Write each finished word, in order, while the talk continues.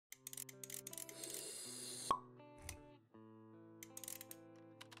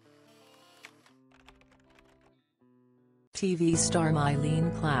TV star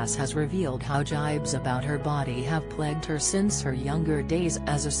Myleene Klass has revealed how jibes about her body have plagued her since her younger days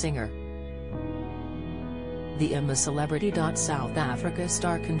as a singer. The Celebrity. South Africa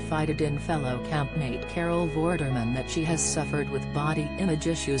star confided in fellow campmate Carol Vorderman that she has suffered with body image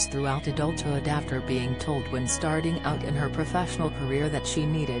issues throughout adulthood after being told when starting out in her professional career that she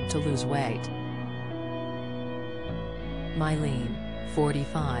needed to lose weight. Myleene,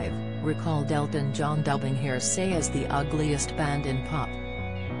 45, recalled Elton John dubbing Hearsay as the ugliest band in pop.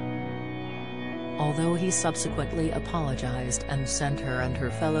 Although he subsequently apologized and sent her and her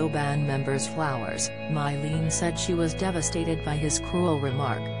fellow band members flowers, Myleene said she was devastated by his cruel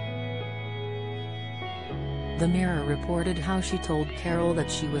remark. The Mirror reported how she told Carol that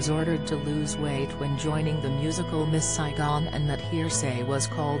she was ordered to lose weight when joining the musical Miss Saigon and that Hearsay was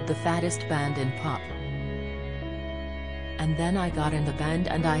called the fattest band in pop. And then I got in the band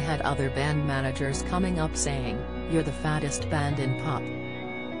and I had other band managers coming up saying, "You're the fattest band in pop."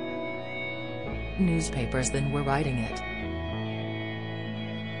 Newspapers then were writing it.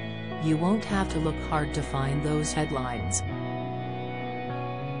 You won't have to look hard to find those headlines.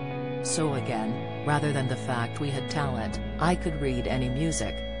 So again, rather than the fact we had talent, I could read any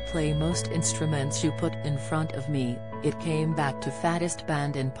music, play most instruments you put in front of me, it came back to fattest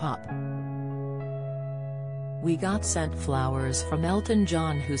band in pop. We got sent flowers from Elton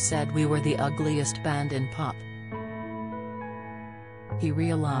John, who said we were the ugliest band in pop. He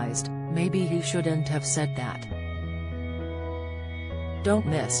realized, maybe he shouldn't have said that. Don't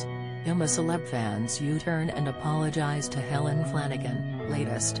miss Celeb fans U-turn and apologize to Helen Flanagan,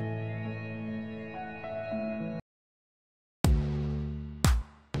 latest.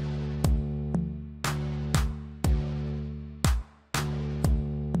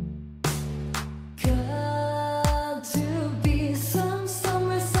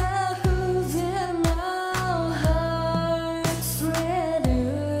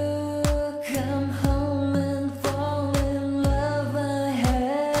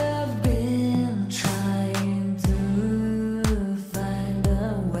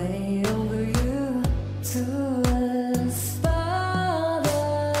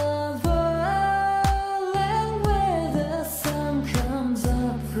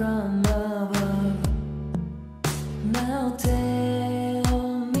 Now